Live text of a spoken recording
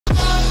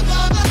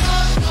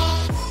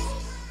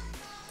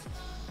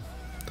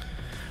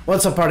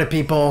What's up, party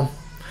people?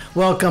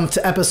 Welcome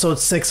to episode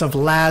 6 of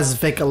Laz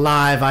Vic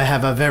Live. I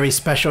have a very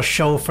special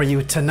show for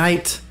you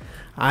tonight.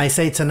 I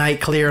say tonight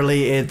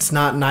clearly, it's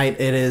not night,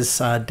 it is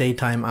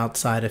daytime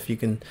outside. If you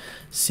can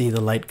see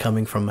the light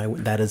coming from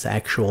that is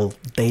actual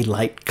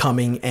daylight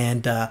coming.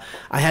 And I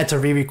had to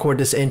re-record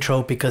this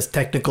intro because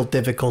technical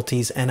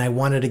difficulties, and I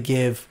wanted to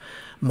give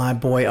my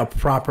boy a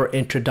proper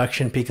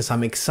introduction because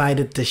I'm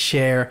excited to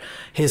share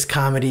his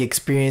comedy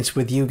experience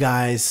with you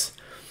guys.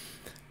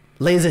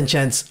 Ladies and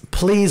gents,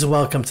 please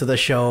welcome to the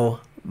show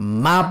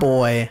my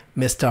boy,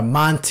 Mr.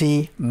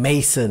 Monty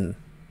Mason.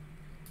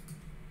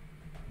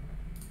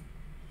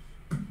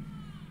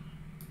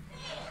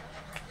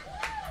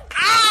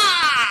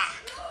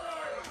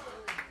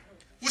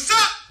 What's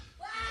up?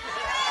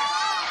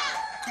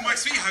 Kumai,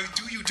 how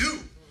do you do?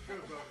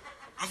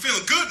 I'm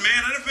feeling good,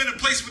 man. I've never been in a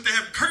place where they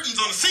have curtains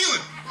on the ceiling.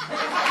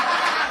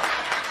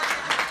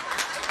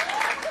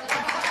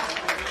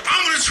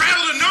 I'm gonna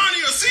travel to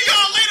Narnia. See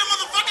y'all later,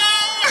 motherfuckers!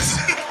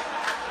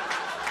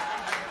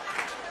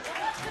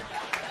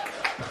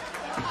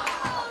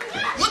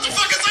 What the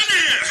fuck is in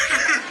here?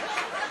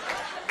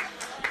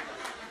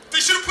 They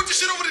should have put this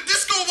shit over the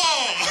disco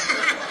ball.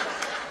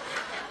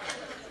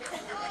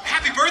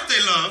 Happy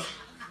birthday, love.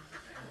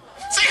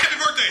 Say happy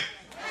birthday.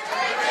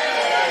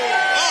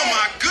 Oh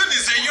my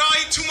goodness, y'all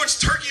ate too much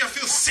turkey. I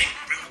feel sick.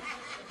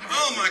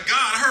 Oh my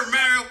God, I heard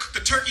Mario cook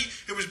the turkey.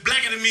 It was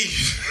blacker than me.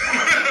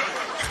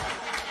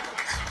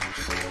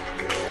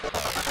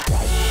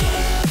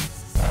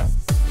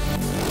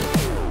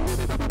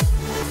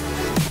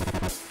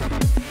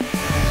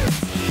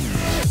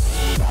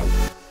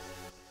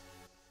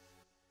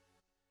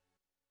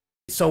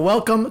 So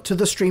welcome to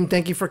the stream.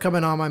 Thank you for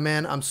coming on, my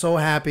man. I'm so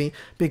happy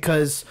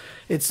because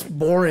it's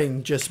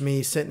boring just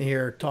me sitting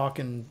here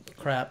talking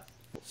crap.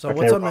 So Okay,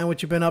 what's up, man?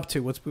 What you been up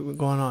to? What's been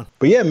going on?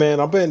 But yeah, man,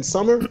 I've been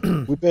summer.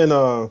 We've been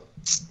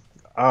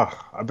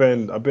I've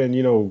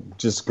been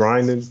just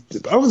grinding.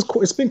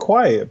 It's been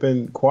quiet. I've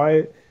been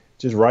quiet,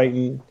 just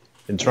writing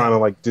and trying to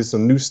like do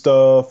some new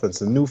stuff and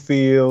some new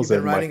feels. You've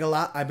been writing a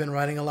lot. I've been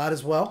writing a lot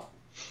as well.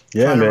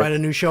 Yeah, trying man. to write a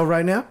new show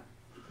right now.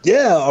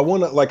 Yeah, I'm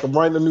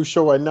writing a new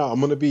show right now. I'm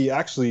gonna be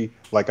actually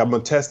I'm gonna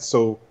test.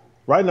 So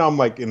right now I'm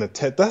like in a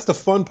test. That's the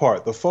fun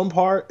part. The fun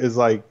part is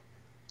like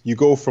you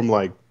go from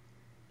like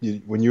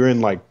when you're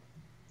in like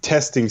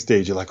testing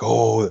stage, you're like,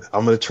 oh,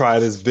 I'm gonna try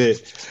this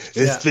bit.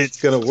 This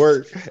bit's gonna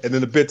work, and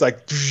then the bit's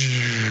like,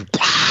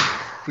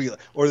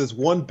 or there's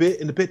one bit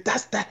in the bit.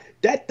 That's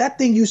that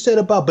thing you said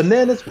about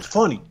bananas was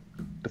funny.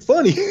 The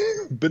funny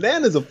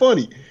bananas are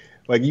funny.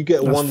 Like you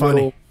get one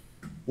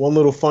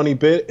little funny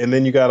bit, and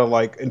then you gotta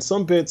and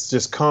some bits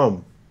just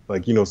come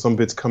some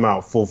bits come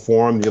out full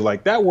form. You're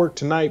like, that worked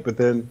tonight, but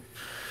then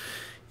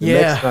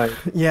next night.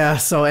 Yeah.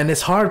 So, and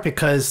it's hard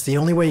because the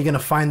only way you're gonna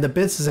find the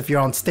bits is if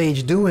you're on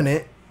stage doing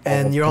it,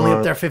 and you're only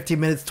up there 15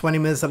 minutes, 20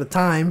 minutes at a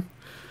time.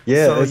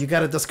 Yeah. So you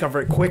gotta discover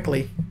it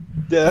quickly.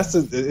 Yeah,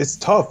 it's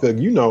tough. Like,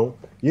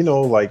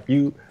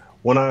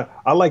 when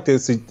I like to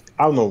see,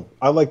 I don't know.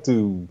 I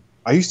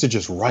used to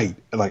just write,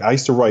 I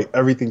used to write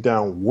everything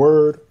down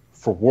word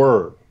for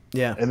word.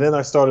 Yeah. And then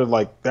I started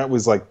that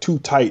was too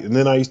tight. And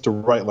then I used to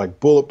write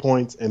bullet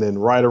points and then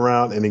write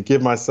around and then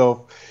give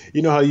myself,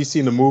 how you see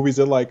in the movies,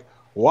 they're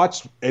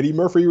watch Eddie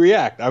Murphy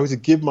react. I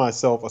would give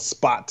myself a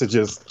spot to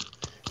just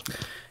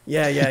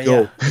Yeah,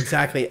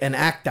 exactly. And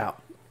act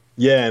out.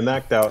 Yeah, and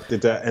act out.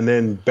 Did that, and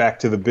then back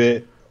to the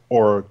bit,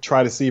 or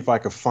try to see if I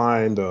could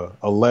find a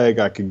leg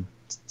I could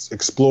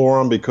explore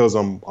on because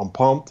I'm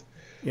pumped.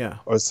 Yeah.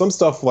 Or some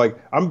stuff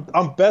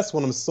I'm best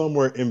when I'm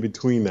somewhere in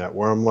between that,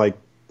 where I'm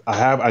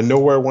I know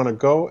where I want to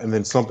go, and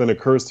then something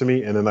occurs to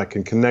me, and then I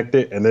can connect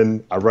it, and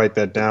then I write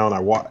that down.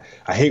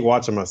 I hate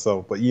watching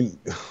myself, but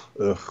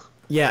ugh.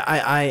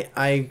 Yeah,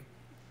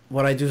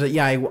 what I do is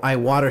I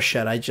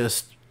watershed. I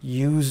just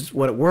use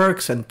what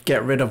works and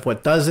get rid of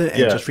what doesn't,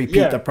 and just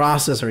repeat the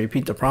process and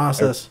repeat the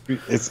process.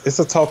 It's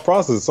a tough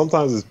process.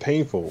 Sometimes it's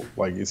painful.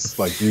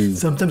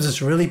 Sometimes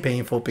it's really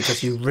painful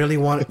because you really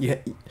want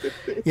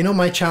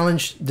my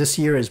challenge this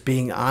year is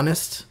being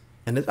honest.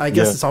 And I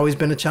guess it's always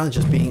been a challenge,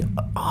 just being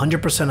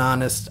 100%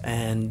 honest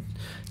and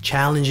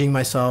challenging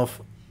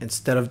myself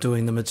instead of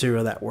doing the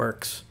material that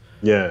works.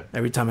 Yeah.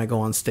 Every time I go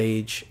on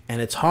stage.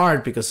 And it's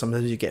hard because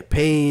sometimes you get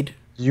paid.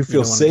 You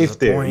feel safe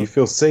there. You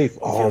feel safe.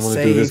 Oh, I'm going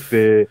to do this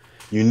bit.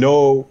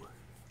 Exactly.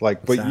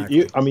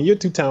 But you're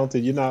too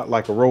talented. You're not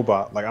like a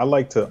robot.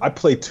 I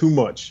play too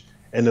much.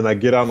 And then I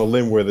get on a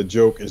limb where the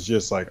joke is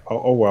just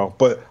oh well.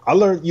 But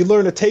you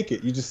learn to take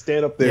it. You just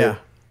stand up there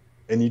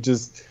and you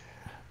just,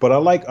 but I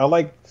like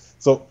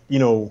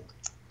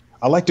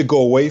to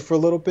go away for a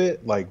little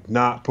bit,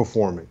 not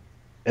performing.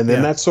 And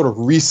then that sort of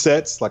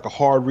resets, like a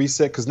hard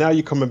reset, because now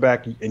you're coming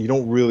back and you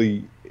don't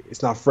really,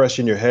 it's not fresh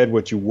in your head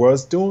what you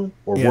was doing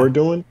or were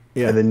doing.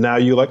 Yeah. And then now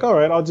you're like, all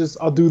right, I'll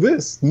do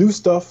this new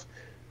stuff.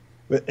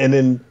 And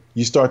then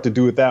you start to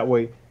do it that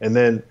way. And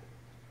then,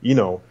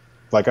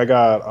 I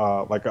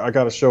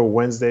got a show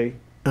Wednesday,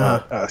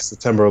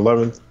 September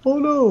 11th. Oh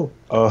no.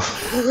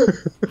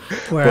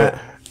 Where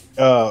at?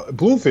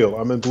 Bloomfield.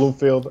 I'm in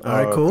Bloomfield. All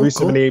right, cool.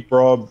 378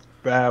 Broad,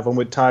 Bav. I'm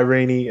with Ty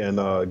Rainey and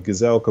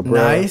Gazelle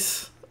Cabrera.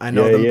 Nice. I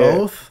know them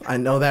both. I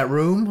know that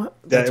room.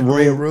 That's a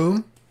great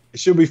room. It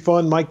should be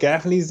fun. Mike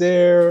Gaffney's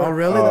there. Oh,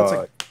 really?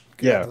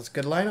 That's a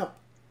good lineup.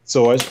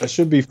 So it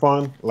should be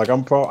fun. Like I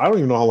don't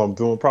even know how long I'm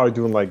doing. Probably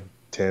doing like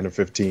 10 or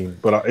 15.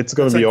 But it's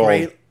gonna be all.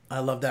 I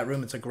love that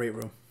room. It's a great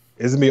room.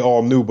 It's gonna be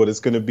all new, but it's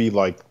gonna be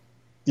like,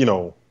 you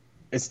know,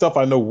 it's stuff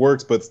I know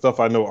works, but stuff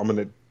I know I'm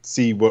gonna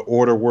see what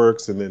order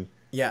works, and then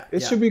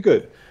it should be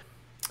good.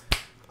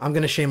 I'm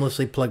gonna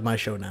shamelessly plug my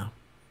show now.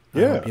 I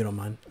hope you don't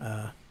mind.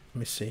 Let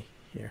me see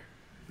here.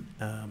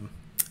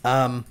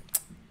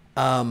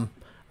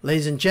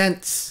 Ladies and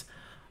gents,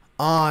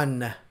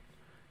 on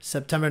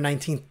September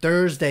 19th,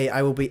 Thursday,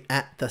 I will be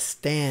at the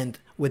Stand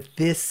with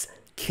this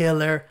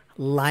killer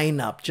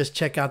lineup. Just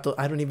check out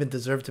I don't even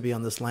deserve to be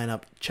on this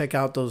lineup. Check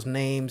out those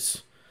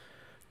names.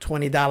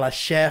 $20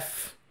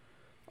 Chef.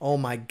 Oh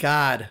my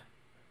God.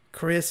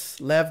 Chris,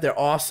 Lev, they're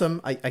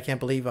awesome. I can't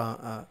believe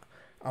I'm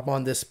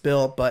on this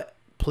bill, but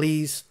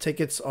please,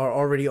 tickets are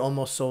already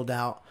almost sold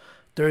out.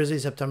 Thursday,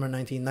 September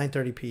 19th,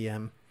 9:30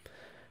 p.m.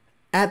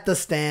 at the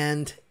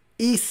Stand,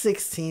 East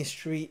 16th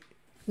Street,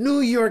 New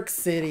York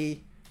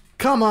City.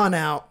 Come on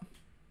out.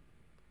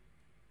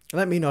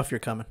 Let me know if you're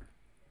coming.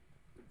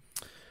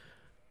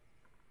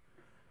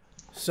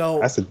 So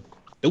that's a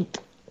dope.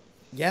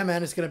 Yeah,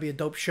 man, it's gonna be a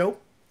dope show.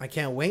 I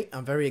can't wait.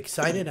 I'm very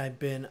excited. I've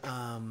been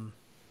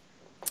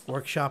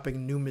workshopping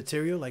new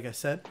material. Like I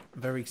said,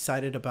 I'm very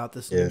excited about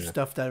this new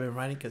stuff that I've been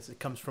writing because it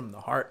comes from the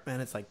heart, man.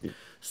 It's like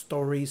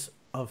stories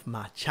of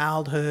my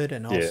childhood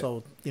and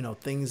also, you know,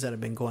 things that have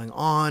been going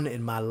on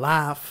in my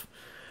life.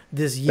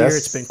 This year,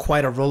 it's been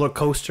quite a roller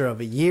coaster of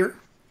a year.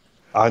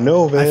 I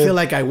know, man. I feel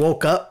like I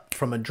woke up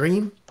from a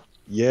dream.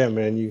 Yeah,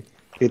 man, you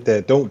hit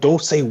that.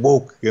 Don't say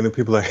woke. You know,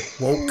 people are like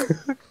woke.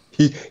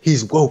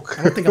 he's woke.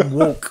 I don't think I'm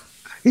woke.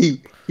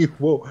 he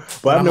woke,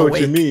 but I know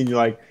what you mean. You're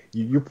like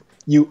you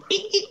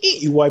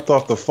wiped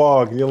off the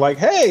fog, and you're like,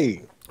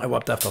 hey, I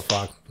wiped off the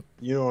fog.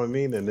 You know what I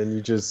mean? And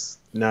then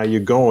now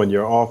you're going,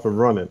 you're off and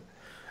running.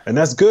 And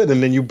that's good.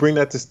 And then you bring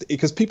that to,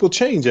 because people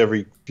change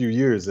every few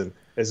years, and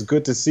it's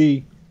good to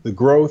see the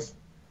growth.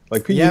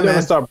 Like people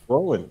never stop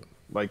growing.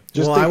 Like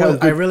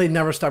I really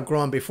never stopped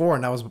growing before,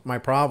 and that was my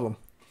problem.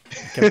 I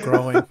kept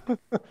growing,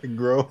 and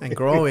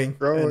growing,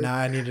 and now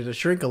I needed to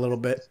shrink a little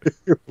bit.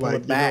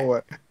 Like, you know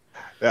what?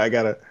 I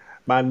gotta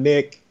my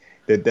neck.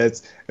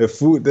 That's the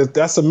food.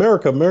 That's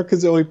America.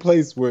 America's the only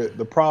place where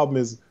the problem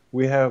is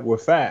we're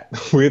fat.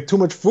 We have too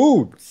much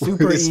food.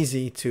 Super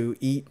easy to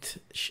eat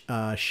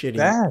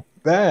shitty.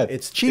 Bad.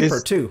 It's cheaper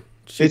too.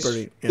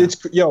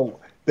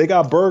 They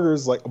got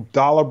burgers like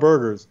 $1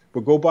 burgers,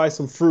 but go buy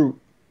some fruit.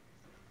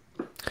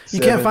 You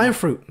can't find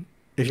fruit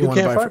if you want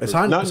to buy fruit. It's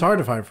hard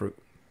to find fruit.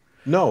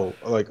 No,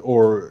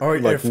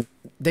 or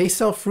they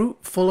sell fruit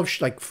full of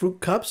fruit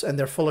cups, and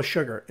they're full of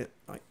sugar.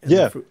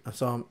 Fruit.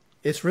 So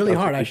it's really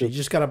hard actually. You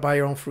just gotta buy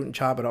your own fruit and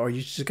chop it, or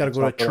you just gotta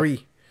go to a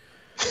tree.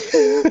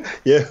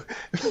 Yeah,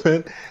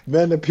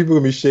 man, the people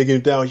gonna be shaking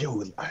it down.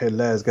 Yo, I heard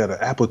Laz got an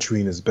apple tree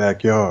in his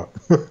backyard.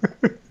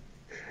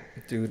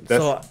 Dude,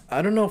 so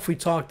I don't know if we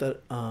talked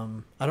that.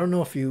 I don't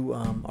know if you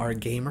are a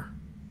gamer.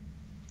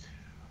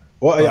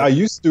 Well, I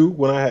used to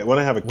when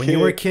I have a kid. When you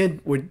were a kid,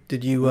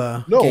 did you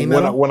game?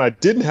 No, when I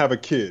didn't have a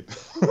kid,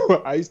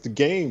 I used to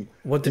game.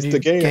 What did you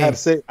game? I had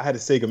a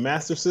Sega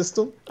Master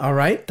System. All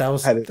right, that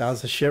was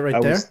the shit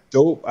right there. Was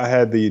dope. I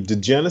had the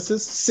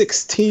Genesis,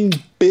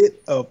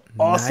 16-bit of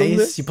awesomeness.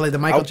 Nice. You played the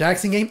Michael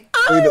Jackson game.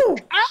 Ow!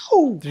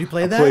 Ow! Did you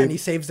play that? And he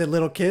saves the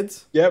little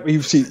kids. Yep.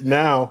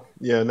 Now.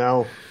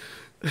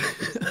 I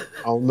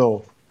don't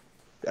know.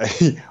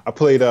 I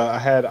played.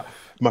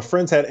 My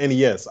friends had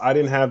NES. I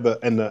didn't have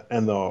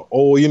the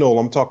old. You know,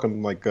 I'm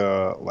talking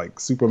like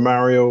Super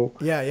Mario.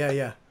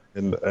 Yeah.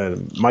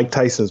 And Mike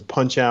Tyson's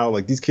Punch Out.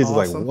 Like these kids are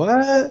like,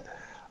 what?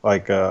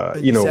 Like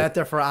you know, sat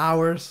there for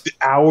hours.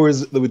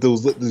 Hours with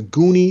the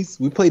Goonies.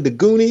 We played the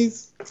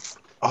Goonies.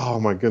 Oh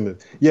my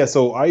goodness. Yeah.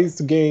 So I used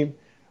to game,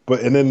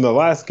 and then the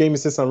last gaming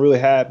system I really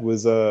had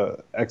was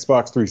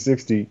Xbox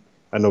 360.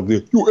 I know you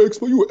an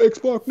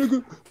Xbox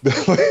nigga.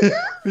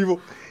 People,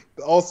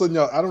 all of a sudden,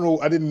 I don't know.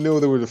 I didn't know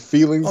there were the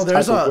feelings. Oh,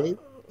 there's a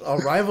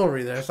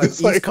rivalry there.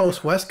 It's like East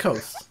Coast, West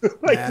Coast.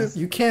 Man.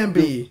 You can't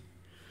be.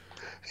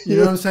 You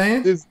know what I'm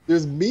saying?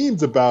 There's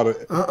memes about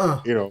it.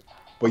 You know,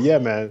 but yeah,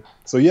 man.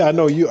 So yeah, I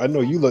know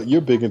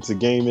you're big into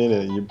gaming,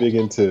 and you're big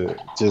into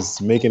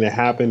just making it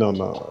happen on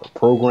the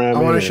programming.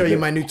 I want to show you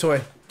my new toy,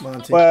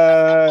 Monty.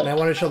 And I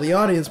want to show the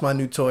audience my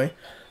new toy.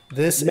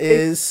 This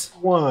is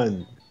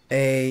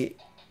a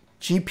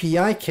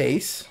GPI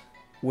case,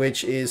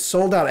 which is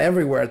sold out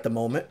everywhere at the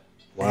moment.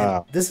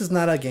 Wow. And this is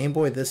not a Game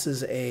Boy. This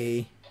is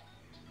a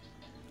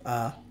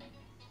that's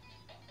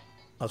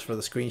for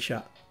the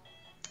screenshot.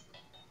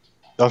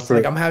 That's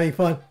for I'm having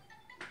fun.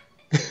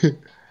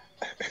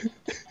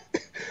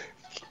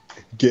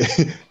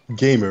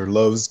 Gamer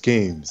loves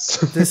games.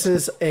 This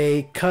is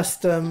a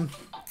custom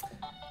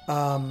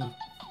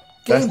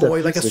Game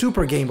Boy, like a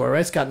Super Game Boy,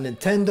 right? It's got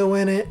Nintendo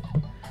in it.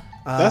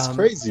 That's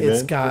crazy, man.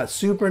 It's got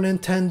Super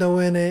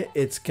Nintendo in it.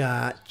 It's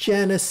got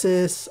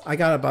Genesis. I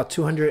got about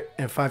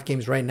 205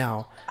 games right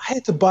now. I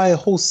had to buy a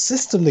whole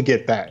system to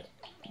get that.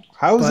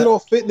 How is it all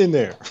fitting in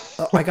there?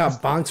 I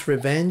got Bonk's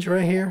Revenge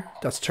right here.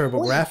 That's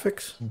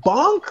TurboGrafx.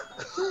 Bonk?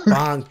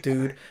 Bonk,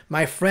 dude.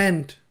 My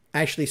friend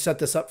actually set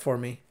this up for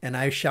me, and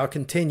I shall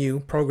continue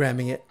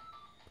programming it.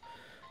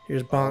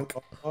 Here's Bonk.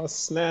 Oh,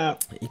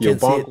 snap. You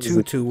can't see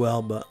it too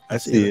well, but I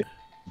see it.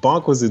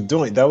 Bonk was a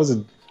joint. That was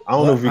a... I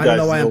don't know if you guys I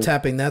don't know why I'm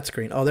tapping that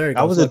screen. Oh, there it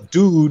goes. I was a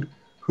dude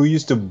who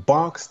used to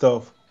bonk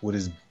stuff with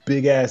his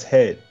big ass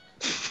head.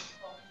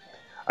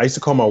 I used to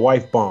call my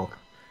wife Bonk.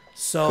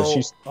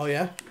 So, oh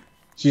yeah?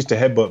 She used to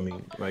headbutt me.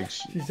 Like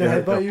she used to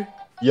headbutt you?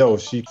 Yo,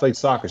 she played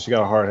soccer. She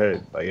got a hard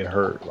head. Like it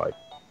hurt. Like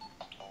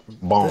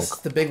bonk. This is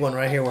the big one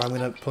right here where I'm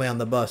gonna play on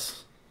the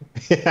bus.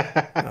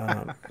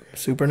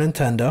 Super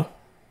Nintendo.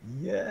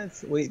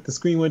 Yes. Wait, the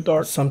screen went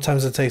dark.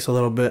 Sometimes it takes a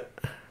little bit.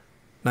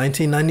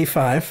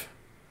 1995.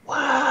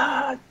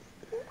 What?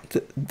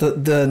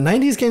 The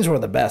 90s games were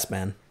the best,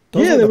 man.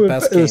 Those were the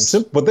best games.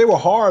 Simple, but they were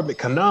hard. But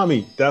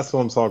Konami, that's what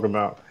I'm talking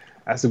about.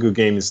 That's a good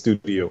game in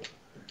studio.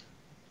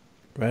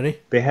 Ready?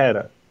 They had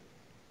a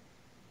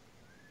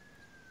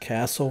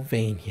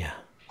Castlevania.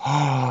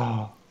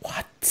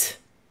 What?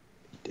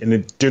 And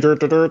it had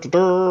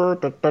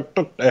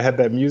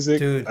that music.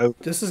 Dude,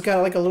 this has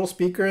got like a little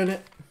speaker in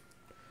it.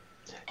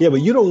 Yeah,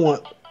 but you don't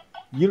want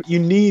you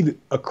need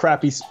a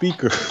crappy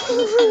speaker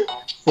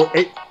for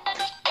eight.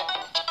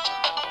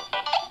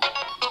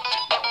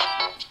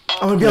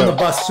 I'm gonna be on the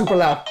bus super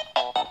loud.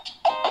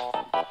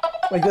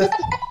 Like this.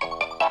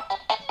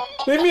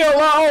 Leave me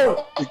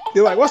alone!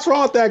 You're like, what's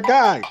wrong with that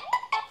guy?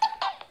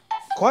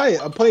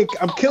 Quiet,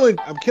 I'm killing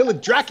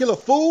Dracula,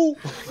 fool!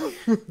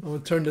 I'm gonna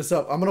turn this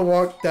up. I'm gonna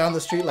walk down the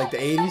street like the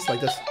 80s,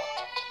 like this.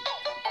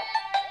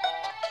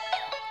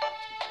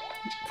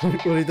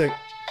 What do you think?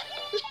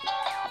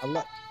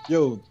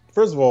 Yo,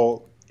 first of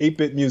all,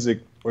 8-bit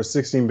music or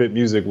 16-bit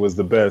music was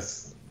the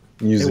best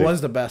music. It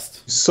was the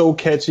best. So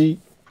catchy.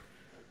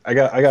 I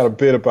got a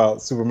bit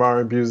about Super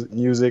Mario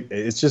music.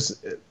 It's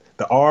just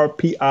the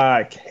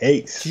RPI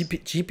case.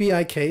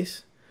 GPI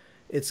case.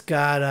 It's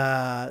got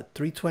a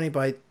 320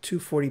 by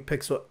 240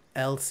 pixel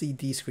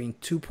LCD screen,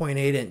 2.8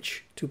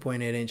 inch.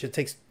 It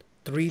takes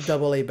 3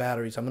 AA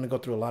batteries. I'm gonna go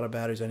through a lot of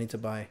batteries I need to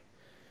buy.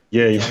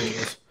 Yeah.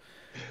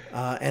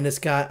 And it's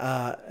got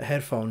a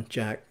headphone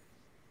jack,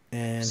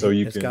 and so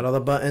it's got all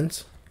the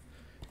buttons.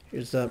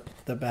 Here's the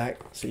back,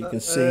 so you can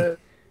see.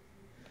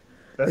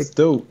 That's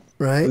dope.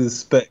 Right. The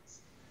specs.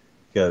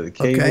 Got the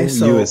cable,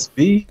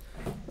 USB.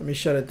 Let me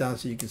shut it down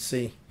so you can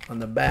see on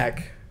the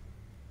back.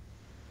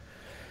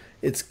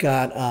 It's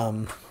got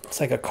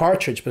it's like a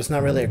cartridge, but it's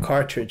not really a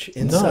cartridge.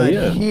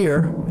 Inside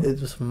here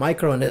it's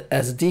micro and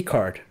SD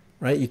card,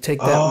 right? You take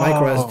that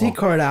micro SD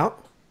card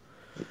out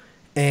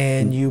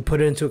and you put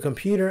it into a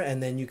computer,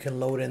 and then you can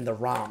load in the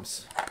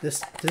ROMs.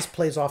 This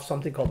plays off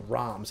something called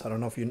ROMs. I don't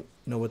know if you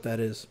know what that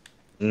is.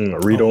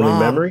 Read-only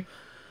memory?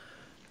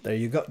 There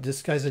you go.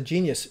 This guy's a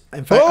genius.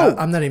 In fact,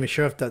 I'm not even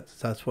sure if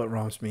that's what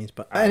ROMs means.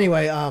 But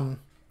anyway,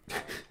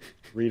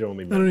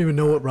 read-only memory. I don't even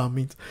know what ROM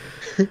means.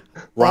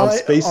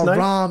 Space Knight?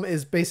 ROM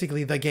is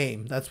basically the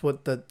game. That's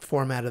what the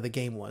format of the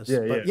game was.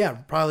 Yeah,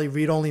 probably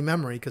read-only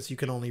memory because you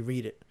can only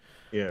read it.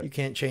 Yeah. You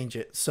can't change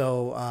it.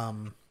 So,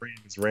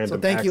 random so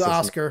thank you,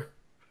 Oscar.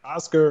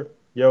 Oscar,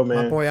 yo,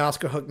 man. My boy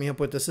Oscar hooked me up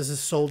with this. This is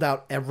sold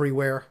out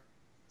everywhere.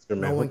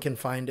 No one can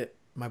find it.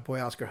 My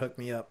boy Oscar hooked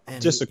me up.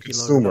 And just a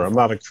consumer. I'm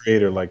not a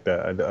creator like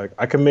that.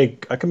 I can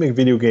make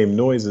video game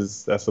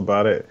noises. That's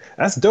about it.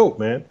 That's dope,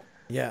 man.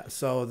 Yeah.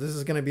 So this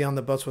is gonna be on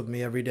the bus with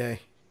me every day.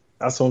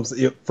 That's what I'm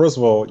saying. First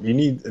of all, you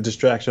need a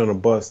distraction on the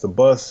bus. The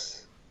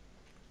bus,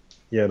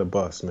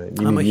 man.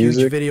 I'm a huge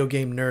video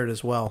game nerd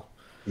as well.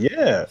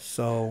 Yeah.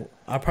 So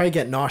I'll probably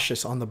get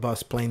nauseous on the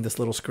bus playing this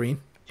little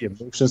screen. Yeah,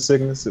 motion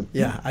sickness.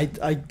 Yeah, I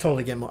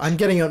totally get. I'm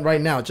getting it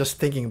right now just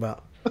thinking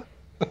about.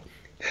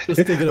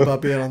 Just thinking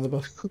about being on the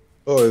bus.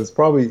 Oh, it's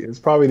probably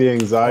the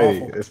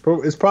anxiety.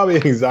 It's probably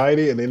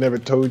anxiety, and they never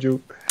told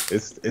you.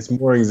 It's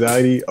more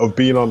anxiety of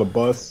being on the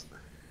bus.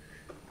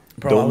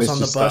 Bro, I was on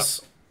the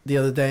bus the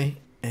other day,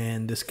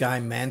 and this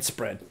guy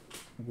manspread,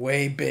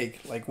 way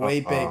big,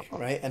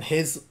 right? And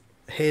his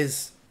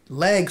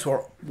legs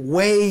were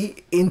way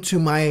into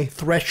my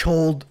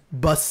threshold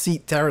bus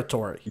seat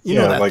territory. You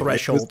know that like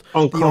threshold.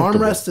 The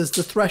armrest is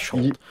the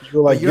threshold.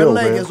 But your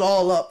leg is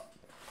all up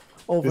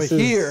over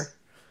here.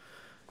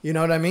 You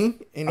know what I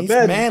mean? And he's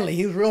manly.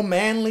 He's real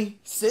manly.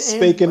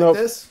 Sitting like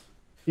this.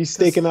 He's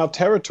staking out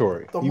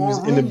territory. The more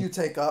room you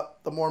take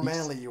up, the more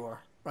manly you are.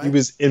 Right? He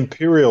was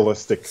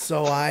imperialistic.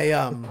 So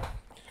and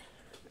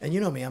you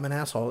know me, I'm an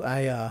asshole.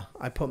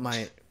 I put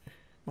my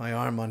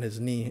arm on his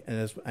knee,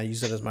 and I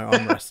use it as my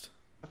armrest.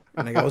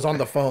 And I was on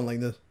the phone like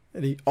this.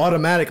 And he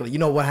automatically, you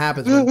know what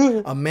happens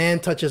when a man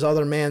touches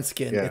other man's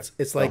skin? Yeah.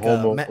 It's like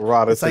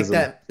it's like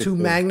that two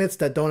magnets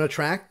that don't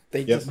attract.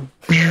 They just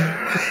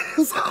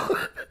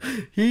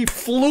he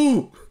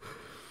flew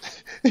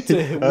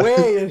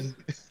way.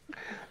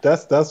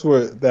 That's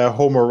where that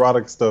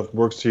homoerotic stuff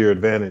works to your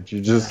advantage.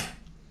 You just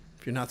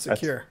if you're not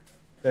secure.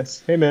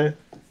 That's hey man.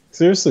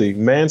 Seriously,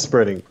 man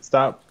spreading.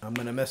 Stop. I'm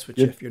gonna mess with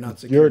you if you're not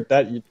secure.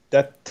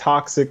 That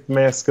toxic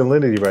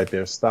masculinity right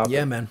there. Stop it.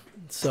 Yeah, man.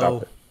 Stop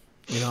So,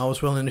 it. I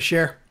was willing to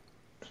share.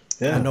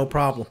 Yeah. No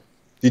problem.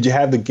 Did you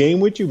have the game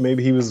with you?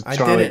 Maybe he was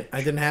trying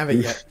I didn't have it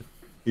yet.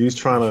 He was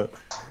trying to,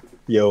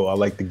 yo, I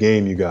like the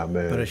game you got,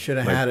 man. But I should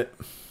have had it.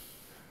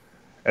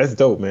 That's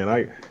dope, man.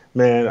 I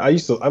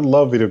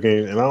love video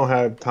games, and I don't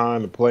have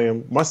time to play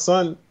them. My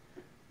son,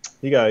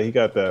 he got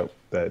that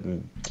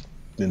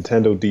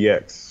Nintendo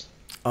DX.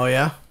 Oh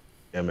yeah.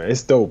 Yeah, man,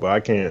 it's dope, but I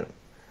can't.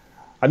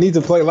 I need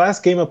to play.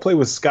 Last game I played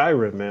was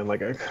Skyrim, man.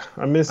 Like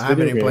I miss. I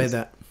haven't even played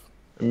that.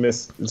 I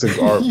miss. It's a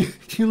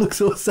garbage. You look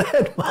so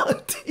sad,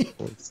 Monty.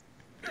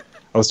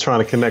 I was trying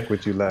to connect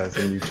with you, Laz,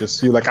 and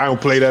you like, I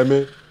don't play that,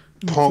 man.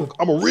 Punk.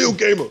 I'm a real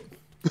gamer.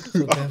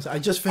 I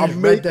just finished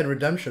Red Dead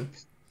Redemption.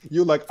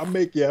 You're like, I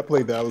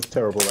played that. I was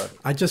terrible at it.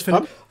 I just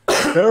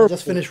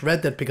finished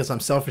Red Dead because I'm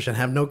selfish and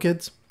have no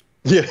kids.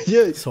 Yeah,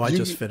 yeah. So I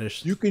just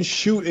finished. You can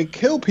shoot and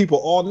kill people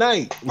all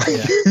night.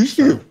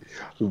 Yeah,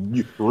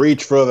 you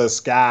reach for the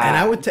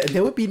sky. And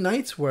there would be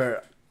nights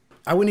where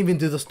I wouldn't even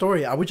do the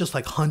story. I would just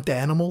like hunt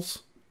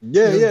animals.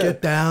 Yeah, yeah.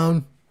 Get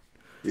down.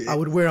 I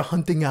would wear a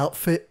hunting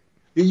outfit.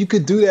 You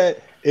could do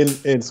that in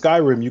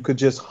Skyrim. You could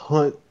just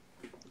hunt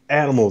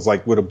animals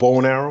like with a bow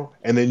and arrow,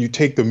 and then you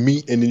take the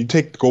meat and then you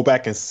go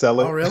back and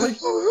sell it. Oh, really?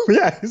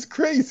 Yeah, it's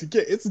crazy.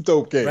 It's a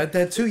dope game. Red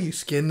Dead 2, you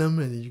skin them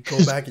and then you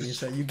go back and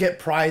you get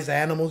prize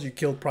animals. You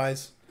killed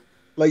prize.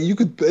 Like you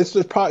could. It's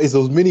just probably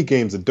those mini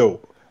games are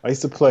dope. I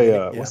used to play.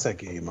 What's that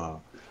game?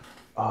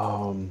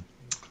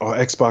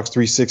 Xbox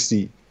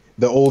 360.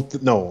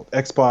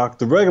 Xbox,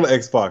 the regular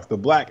Xbox, the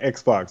black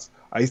Xbox.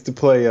 I used to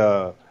play.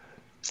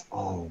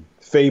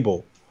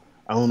 Fable.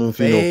 I don't know if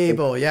you know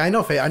Fable. Yeah, I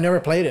know Fable. I never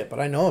played it, but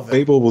I know of it.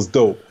 Fable was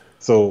dope.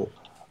 So,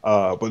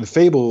 but the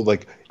Fable,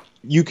 like,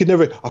 you could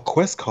never. A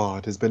quest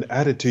card has been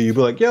added to you.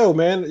 Be like, yo,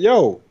 man,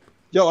 yo,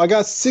 I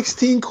got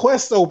 16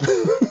 quests open.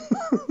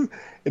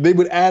 And they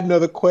would add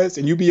another quest,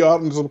 and you'd be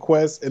out on some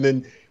quests, and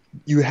then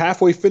you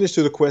halfway finish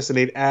to the quest, and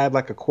they'd add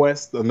like a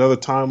quest, another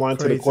timeline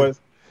to the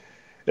quest.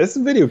 That's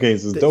the video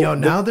games is dope. Yo,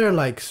 now they're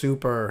like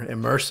super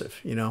immersive,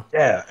 you know?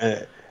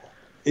 Yeah.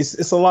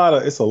 It's a lot.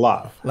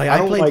 Like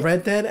I played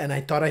Red Dead, and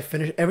I thought I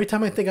finished. Every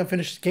time I think I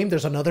finished the game,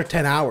 there's another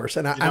 10 hours,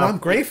 and I'm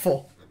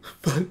grateful.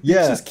 But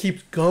yeah, it just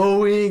keeps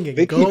going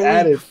and going. Keep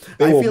adding.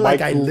 I feel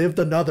like I lived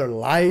another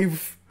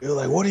life. You're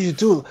like, what do you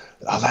do?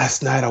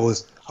 Last night I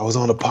was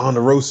on the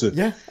Ponderosa.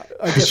 Yeah,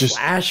 I get just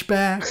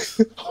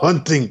flashbacks.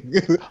 hunting.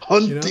 You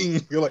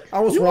know? You're like, I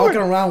was walking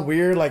around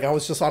weird, like I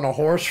was just on a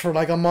horse for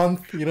like a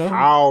month. You know,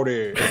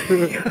 howdy.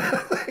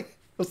 I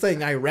was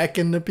saying I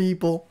reckon to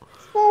people.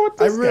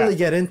 I really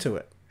get into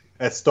it.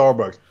 At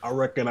Starbucks, I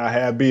reckon I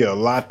have me a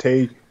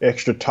latte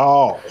extra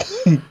tall.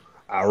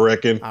 I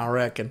reckon.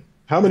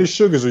 How many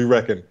sugars do you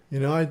reckon?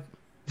 You know, I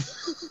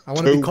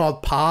want to be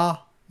called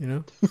Pa. You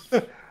know,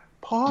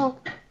 Pa.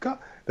 God,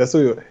 that's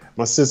what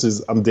my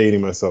sisters. I'm dating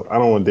myself. I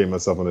don't want to date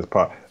myself on this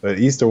part.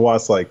 Easter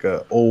watch like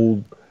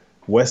old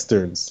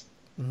westerns,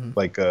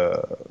 like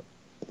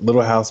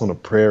Little House on the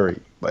Prairie.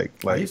 Like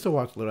I used to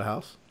watch Little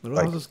House. Little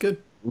House is good.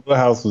 Little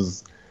House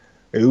was.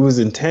 It was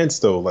intense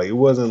though. Like it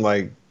wasn't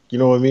like. You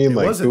know what I mean? It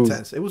was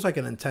intense. It was like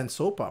an intense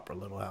soap opera,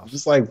 Little House.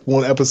 Just like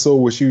one episode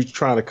where she was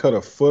trying to cut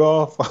her foot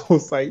off. I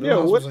was like,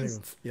 yo, what?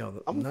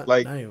 Not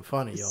even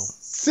funny, yo.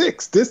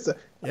 6.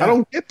 I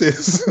don't get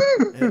this.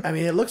 I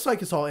mean, it looks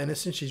like it's all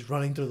innocent. She's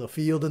running through the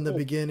field in the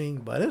beginning,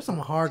 but there's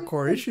some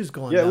hardcore issues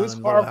going on. Yeah, it was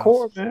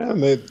hardcore,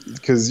 man.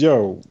 Because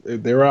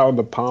they're out in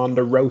the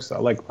Ponderosa. I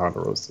like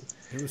Ponderosa.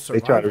 It was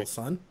survival,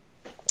 son.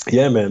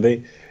 Yeah,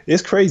 man.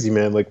 It's crazy,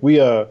 man. Like we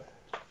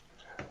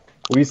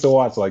used to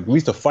watch, like we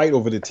used to fight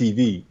over the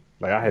TV.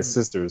 Like I had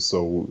sisters,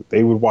 so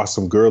they would watch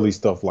some girly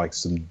stuff, like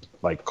some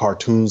like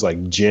cartoons,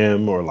 like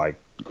Jem or like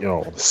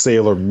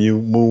Sailor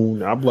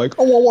Moon. I'm like,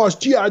 I want to watch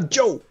G.I.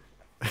 Joe.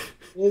 I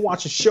want to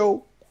watch a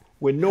show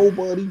where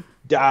nobody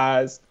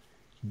dies,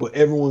 but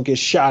everyone gets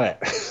shot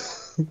at.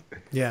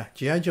 Yeah,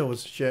 G.I. Joe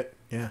was shit.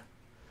 Yeah,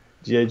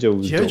 G.I. Joe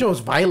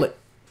was violent.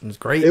 It was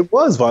great. It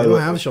was violent. They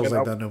don't have shows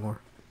like that no more.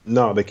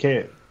 No, they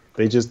can't.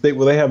 They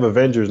have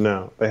Avengers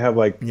now. They have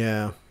like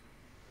They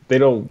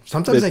don't.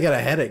 Sometimes I get a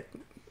headache.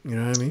 You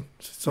know what I mean?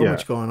 So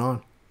much going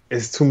on.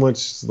 It's too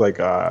much. Like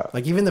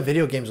even the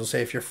video games will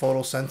say if you're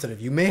photosensitive,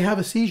 you may have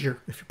a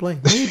seizure if you're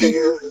playing. Maybe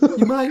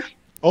you might.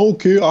 I don't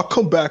care. I'll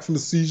come back from the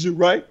seizure,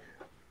 right?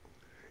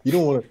 You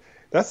don't want to.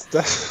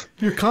 That's.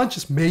 Your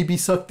conscience may be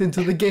sucked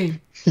into the game.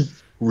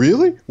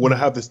 Really? When I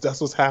have this, that's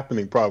what's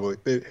happening. Probably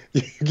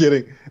you're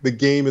getting the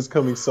game is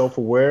coming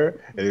self-aware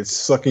and it's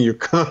sucking your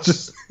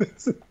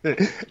consciousness,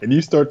 and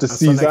you start to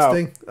seize out.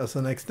 That's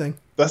the next thing.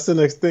 That's the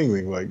next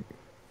thing. Like,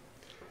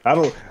 I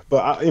don't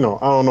know.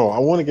 I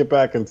want to get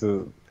back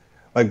into,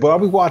 like, but I'll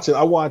be watching.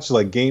 I watch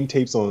like game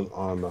tapes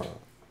on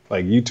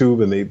like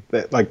YouTube, and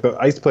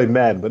I used to play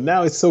Madden, but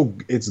now it's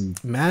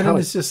Madden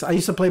is just. I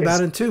used to play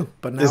Madden too,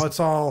 but now it's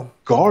all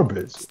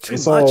garbage. It's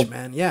too much,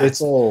 man. Yeah,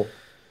 it's all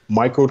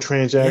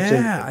microtransactions.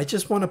 Yeah, I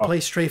just want to play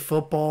straight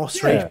football,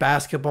 straight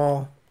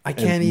basketball. I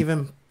can't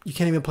even you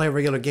can't even play a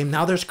regular game.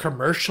 Now there's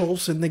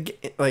commercials in the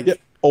game.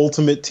 Like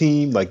Ultimate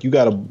Team, like you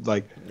gotta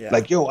like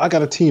yo, I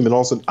got a team, and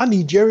all of a sudden I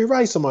need Jerry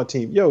Rice on my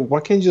team. Yo, why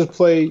can't you just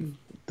play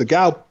the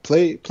guy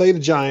play the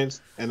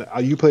Giants and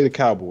you play the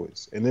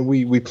Cowboys, and then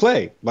we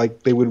play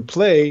like they would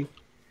play.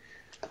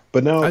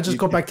 But now I just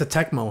go back to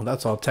Tecmo.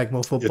 That's all.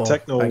 Tecmo football. Yeah,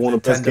 Tecmo one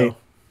of the best games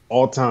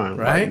all time,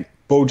 right? Like,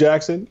 Bo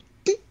Jackson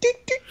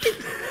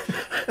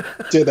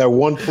did that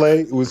one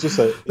play. It was just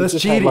that's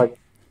cheating.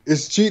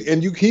 It's cheat,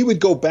 and he would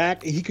go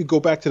back. He could go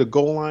back to the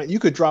goal line. You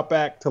could drop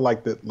back to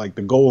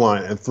the goal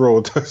line and throw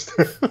a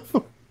touchdown,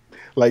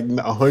 like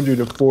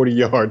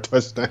 140-yard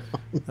touchdown.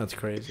 That's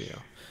crazy. Yo.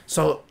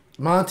 So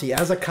Monty,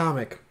 as a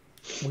comic,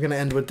 we're gonna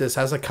end with this.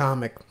 As a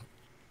comic,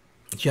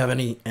 do you have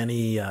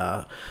any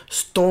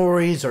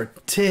stories or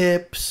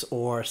tips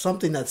or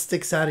something that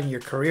sticks out in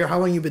your career? How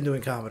long you been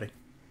doing comedy?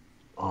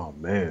 Oh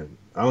man,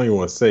 I don't even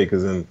want to say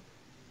because then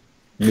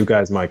you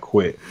guys might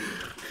quit.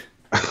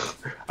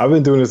 I've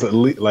been doing this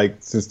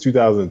since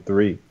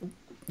 2003.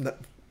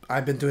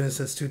 I've been doing this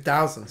since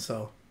 2000,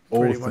 so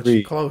pretty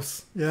much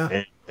close.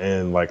 Yeah.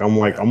 And I'm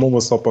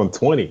almost up on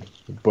 20,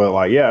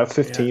 but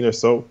 15 or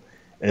so.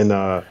 And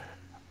I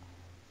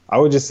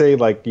would just say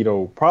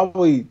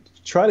probably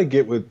try to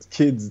get with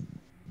kids.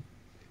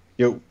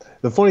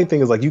 The funny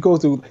thing is you go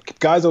through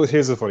guys always.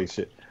 Here's the funny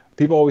shit.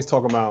 People always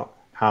talk about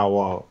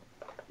how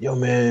yo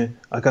man,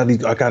 I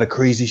got a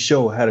crazy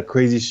show. I had a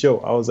crazy show.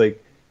 I was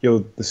like, yo,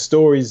 the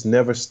stories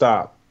never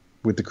stop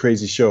with the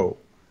crazy show.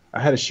 I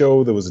had a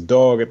show, there was a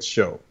dog at the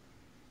show,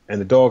 and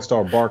the dog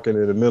started barking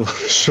in the middle of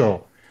the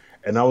show.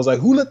 And I was like,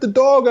 who let the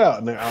dog out?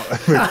 And,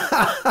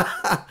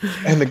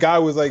 and the guy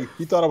was like,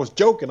 he thought I was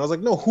joking. I was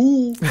like, no,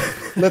 who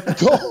let the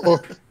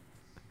dog?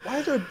 Why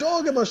is there a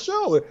dog at my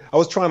show? I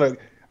was trying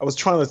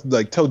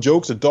to tell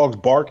jokes, the dog's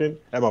barking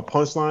at my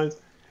punchlines.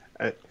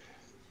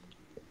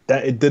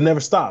 That never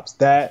stops.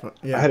 I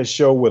had a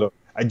show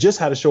I just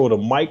had a show with a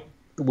mic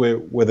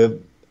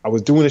I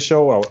was doing a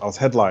show, I was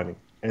headlining,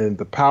 and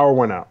the power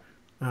went out.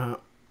 I'm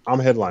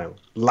headlining,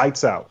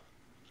 lights out.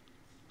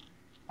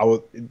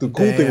 The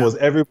cool thing was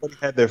everybody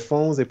had their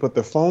phones. They put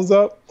their phones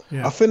up.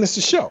 Yeah. I finished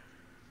the show.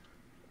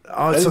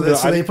 Oh, so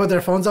they put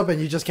their phones up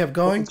and you just kept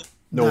going?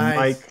 No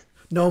mic.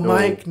 No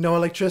mic, no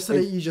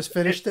electricity. You just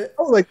finished it?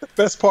 That was like the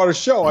best part of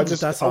the show. I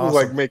was awesome.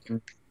 like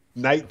making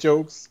night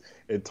jokes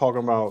and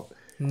talking about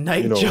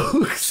night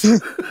jokes.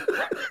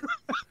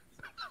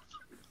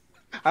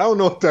 I don't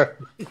know what that.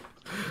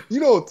 You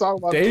know what I'm talking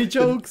about? Day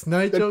jokes,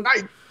 night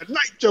jokes.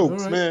 Night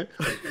jokes, right. Man.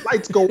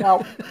 Lights go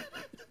out.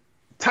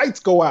 Tights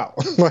go out.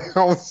 Like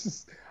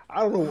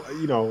I don't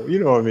know, you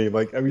know what I mean?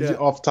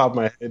 Off the top of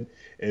my head,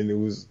 and it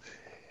was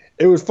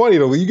funny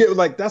though. When you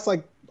get that's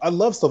I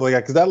love stuff like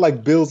that because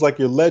that builds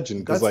your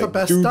legend. That's the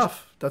best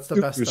stuff. That's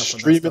the best stuff.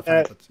 Streaming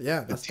that.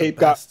 Yeah, that's the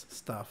best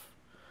stuff.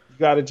 You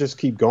got to just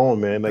keep going,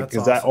 man.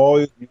 Because that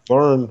all you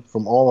learn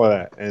from all of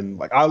that,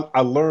 and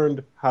I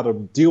learned how to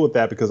deal with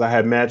that because I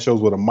had mad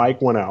shows where the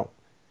mic went out,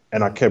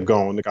 and I kept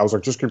going. I was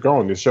like, just keep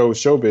going. The show is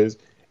showbiz.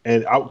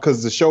 And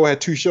because the show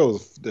had two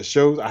shows. The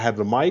shows I had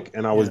the mic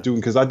and I was doing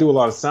because I do a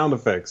lot of sound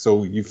effects,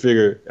 so you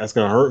figure that's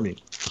gonna hurt me.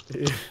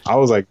 I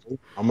was like,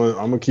 I'm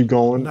gonna keep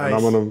going, nice. And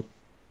I'm gonna,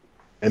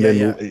 and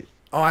then.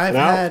 Oh,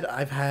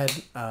 I've had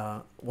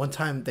one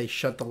time they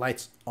shut the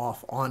lights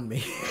off on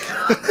me.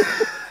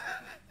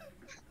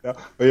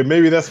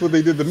 Maybe that's what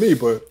they did to me,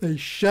 but they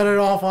shut it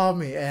off on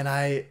me, and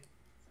I.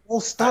 Oh,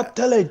 stop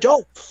telling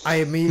jokes! I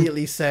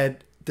immediately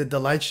said, "Did the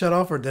light shut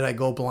off, or did I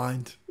go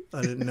blind?"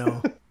 I didn't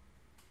know.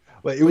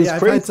 It was crazy.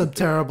 I've had some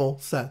terrible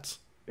sets.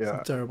 Yeah,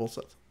 some terrible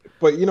sets.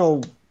 But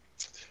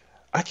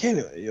I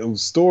can't.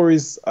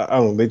 Stories. I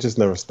don't know. They just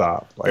never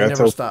stop. They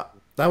never stop.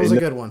 That was a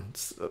good one.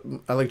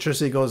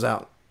 Electricity goes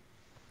out,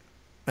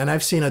 and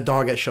I've seen a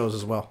dog at shows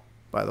as well.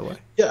 By the way.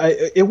 Yeah,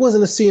 it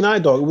wasn't a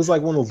CNI dog. It was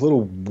like one of those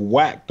little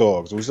whack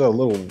dogs. It was a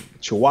little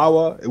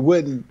Chihuahua. It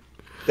wasn't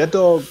that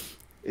dog.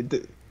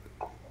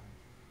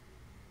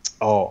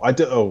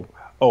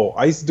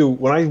 I used to do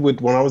when I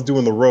was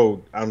doing the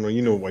road. I don't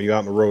know, when you're out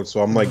on the road.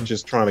 So I'm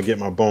just trying to get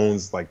my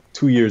bones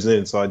 2 years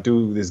in. So I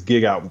do this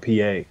gig out in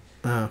PA.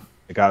 Uh-huh.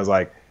 The guy's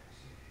like,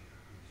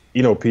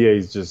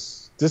 PA's just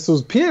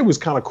PA was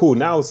kind of cool.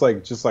 Now it's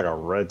just like a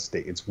red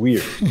state. It's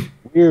weird.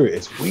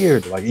 It's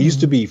weird. It used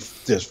to be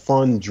just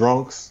fun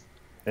drunks,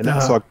 and now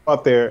so I go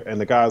out there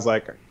and the guy's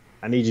like,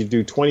 I need you to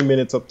do 20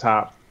 minutes up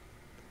top,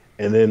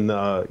 and then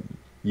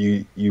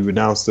you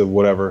announce the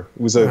whatever.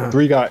 It was a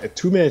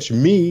 2-match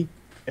me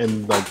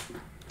and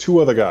 2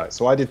 other guys.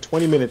 So I did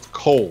 20 minutes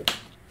cold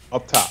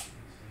up top.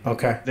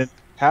 Okay. Then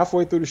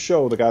halfway through the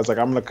show, the guy's like,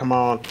 I'm gonna come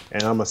on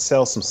and I'm gonna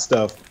sell some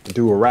stuff and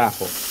do a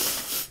raffle.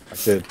 I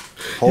said,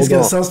 hold on. He's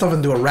gonna sell stuff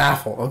and do a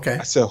raffle. Okay.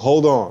 I said,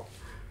 hold on.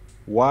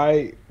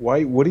 Why?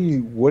 What are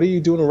you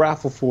doing a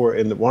raffle for?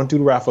 And why don't do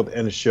the raffle at the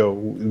end of the show?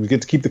 We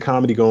get to keep the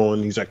comedy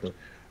going. He's like, oh,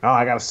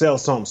 I gotta sell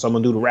something, so I'm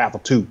gonna do the raffle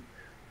too.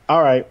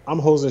 All right, I'm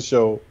hosting the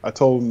show. I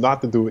told him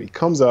not to do it. He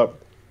comes up,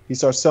 he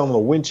starts selling a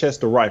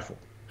Winchester rifle.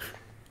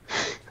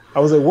 I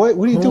was like, what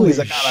are you doing? He's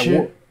like,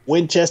 a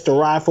Winchester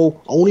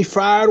rifle, only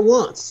fired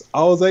once.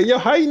 I was like, yo,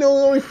 how you know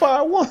it only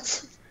fired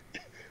once?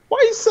 Why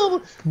you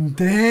selling?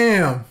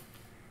 Damn.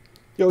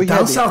 Yo,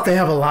 down south they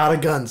have a lot of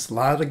guns.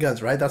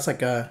 Right? That's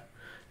like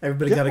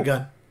everybody got a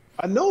gun.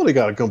 I know they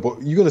got a gun,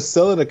 but you gonna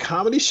sell it at a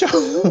comedy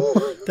show?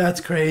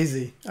 That's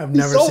crazy. I've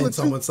never seen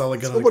someone sell a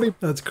gun.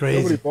 That's crazy.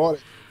 Somebody bought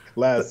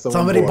it.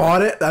 Somebody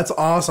bought it? That's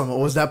awesome.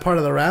 Was that part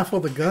of the raffle,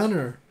 the gun,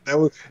 or?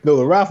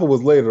 The raffle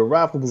was later. The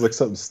raffle was like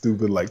something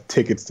stupid, like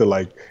tickets to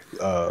like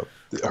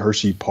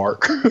Hershey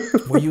Park.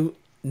 Were you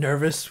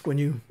nervous when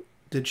you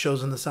did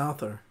shows in the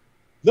South, or?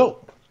 No.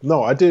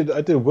 I did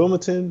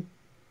Wilmington,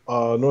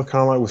 North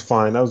Carolina was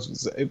fine.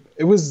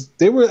 It was.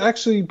 They were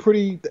actually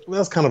pretty.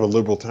 That's kind of a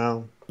liberal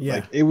town. Yeah.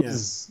 Like it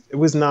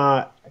was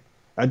not.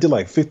 I did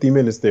like 50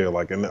 minutes there,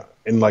 like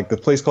in like the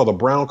place called the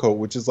Brown Coat,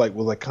 which is like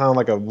kind of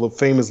like a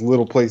famous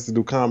little place to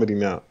do comedy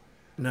now.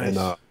 Nice.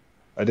 And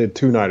I did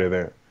 2-nighter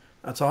there.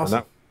 That's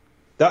awesome.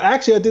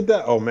 Actually, I did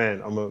that. Oh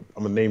man,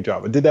 I'm a name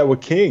drop. I did that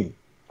with King.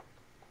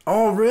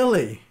 Oh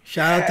really?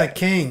 Shout out to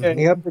King.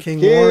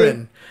 King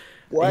Warren.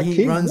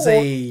 He runs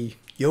a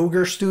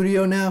yoga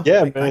studio now.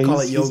 Yeah, man. I call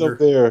it yoga. He's up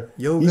there.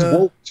 Yoga. He's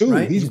woke too.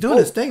 Right? He's doing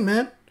his thing,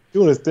 man.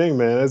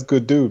 That's a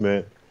good dude,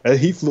 man. And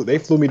they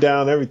flew me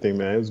down and everything,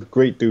 man. It was a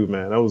great dude,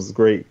 man. That was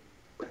great.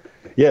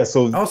 Yeah,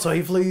 so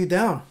he flew you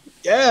down.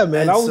 Yeah,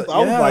 man. I was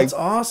like, that's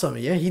awesome.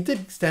 Yeah, he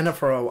did stand up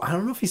for I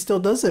don't know if he still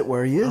does it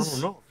where he is.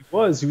 I don't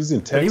know. He was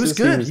in Texas. But he was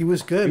good. He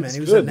was good, man. He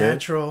was a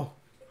natural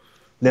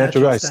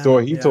guy.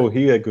 Story.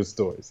 He had good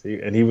stories.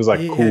 He was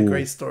like cool. He had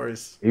great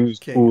stories. He was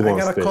King. cool. I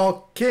gotta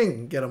call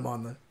King, get him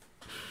on the.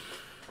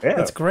 Yeah,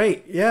 that's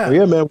great. Yeah.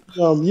 Yeah, man.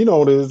 You know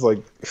what it is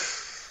like.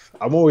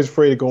 I'm always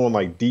afraid of going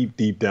like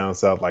deep down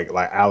south, like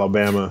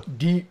Alabama.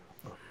 Deep,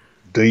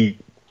 and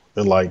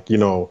like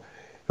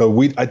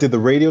I did the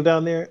radio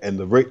down there, and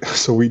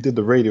so we did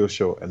the radio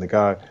show, and the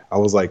guy, I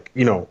was like,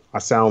 I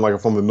sound like I'm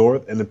from the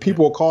north, and the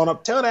people were calling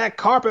up, tell that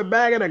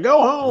carpetbagger to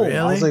go home. Really?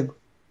 I was like,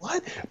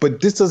 what?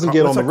 But this doesn't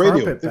get on the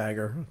radio.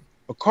 Carpetbagger?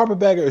 A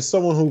carpetbagger is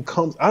someone who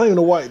comes. I don't even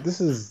know why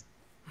this is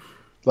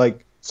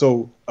like.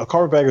 So a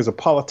carpetbagger is a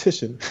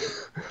politician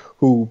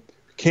who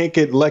can't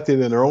get elected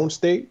in their own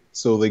state,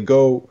 so they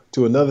go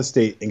to another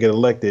state and get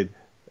elected,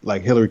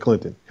 like Hillary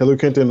Clinton. Hillary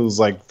Clinton was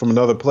like from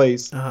another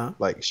place.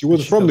 Like she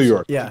wasn't from New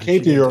York. Yeah, she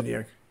came to New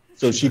York.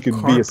 So she could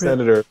be a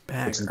senator,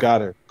 which has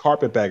got her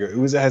carpetbagger.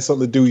 It has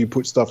something to do. You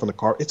put stuff on the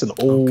car. It's an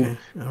old. Okay,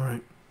 all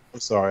right. I'm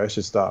sorry, I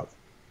should stop.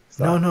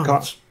 No,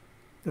 that's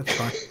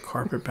fine.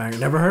 Carpetbagger.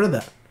 Never heard of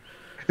that.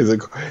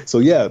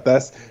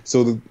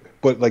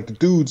 But like the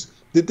dudes.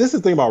 This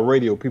is the thing about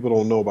radio. People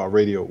don't know about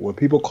radio. When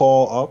people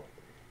call up,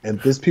 and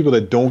there's people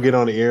that don't get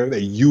on the air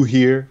that you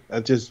hear,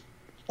 that's just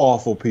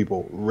awful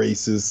people,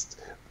 racist.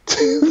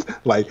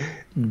 Like,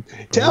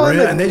 tell them,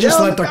 and they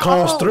just let the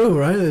calls through,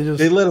 right?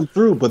 They let them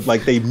through, but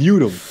like they mute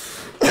them.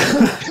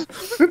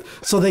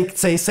 So they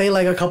say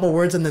like a couple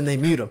words and then they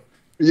mute them.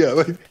 Yeah,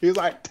 like, he's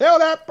like, tell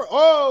that.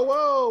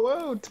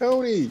 Whoa,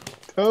 Tony,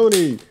 hold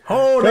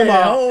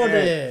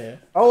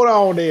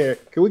on there.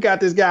 We got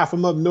this guy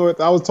from up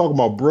north. I was talking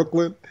about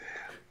Brooklyn.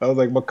 I was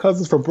like, my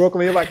cousin's from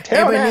Brooklyn. He's like,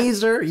 tell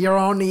Ebenezer, you're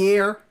on the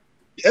air.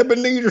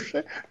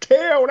 Ebenezer,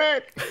 tell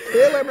him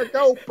to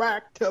go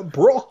back to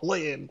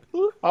Brooklyn.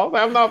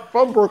 I'm not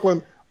from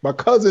Brooklyn. My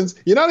cousins,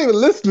 you're not even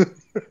listening.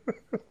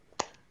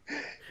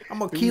 I'm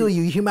gonna kill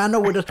you. You might know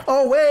where to.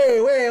 Oh, wait.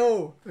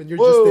 And you're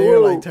just there,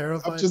 like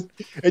terrified.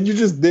 You're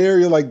just there.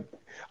 You're like,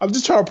 I'm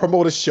just trying to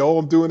promote a show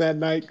I'm doing that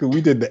night because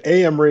we did the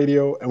AM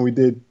radio and we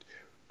did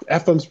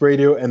FM's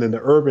radio and then the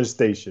urban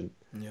station.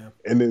 Yeah.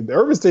 And then the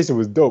urban station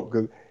was dope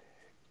because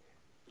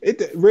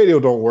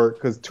radio don't work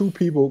because 2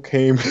 people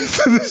came to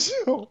the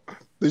show.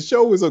 The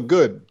show was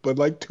good, but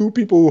like 2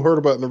 people who heard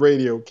about it on the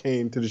radio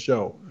came to the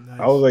show. Nice.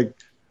 I was like,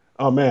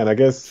 oh man, I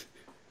guess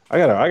I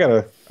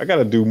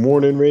gotta do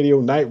morning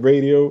radio, night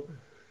radio.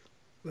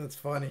 That's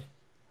funny.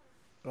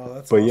 Oh,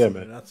 that's but awesome, yeah,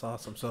 man. That's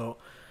awesome. So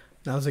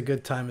now's a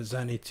good time as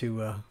any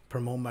to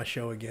promote my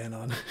show again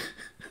on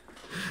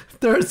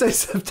Thursday,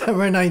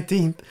 September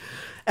 19th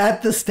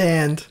at the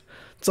Stand.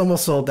 It's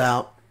almost sold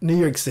out. New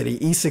York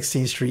City, East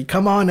 16th Street.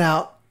 Come on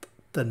out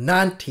the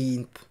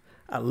 19th.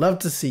 I'd love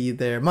to see you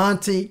there.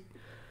 Monty,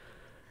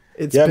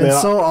 it's been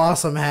so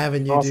awesome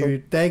having you,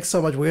 dude. Thanks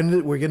so much.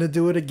 We're gonna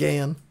do it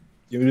again.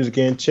 Do it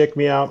again. Check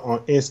me out on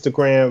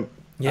Instagram.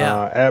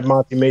 Yeah. At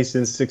Monty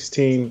Mason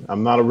 16.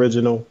 I'm not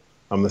original.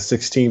 I'm the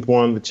 16th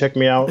one. But check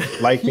me out.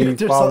 Like me.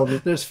 Follow me.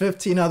 There's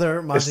 15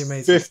 other Monty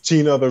Masons.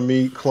 15 other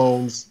me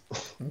clones.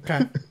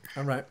 Okay.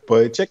 All right.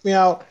 But check me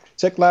out.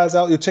 Check Laz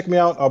out. You'll check me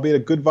out. I'll be at a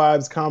Good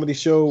Vibes comedy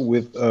show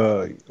with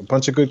a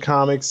bunch of good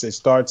comics. It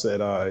starts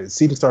at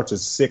seating starts at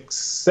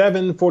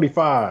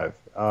 7:45.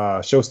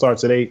 Show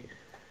starts at 8.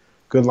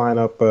 Good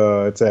lineup.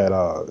 It's at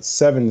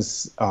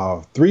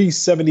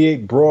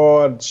 378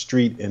 Broad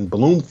Street in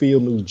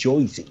Bloomfield, New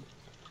Jersey.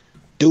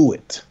 Do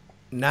it.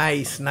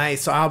 Nice.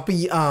 So I'll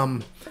be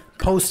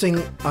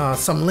posting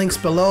some links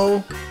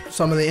below,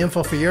 some of the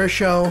info for your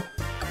show,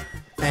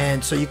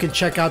 and so you can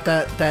check out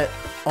that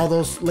all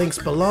those links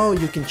below.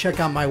 You can check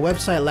out my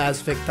website,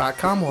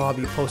 lazvic.com, where I'll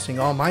be posting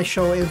all my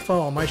show info,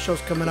 all my shows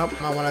coming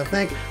up. I want to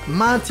thank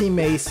Monty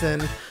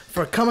Mason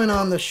for coming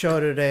on the show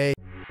today.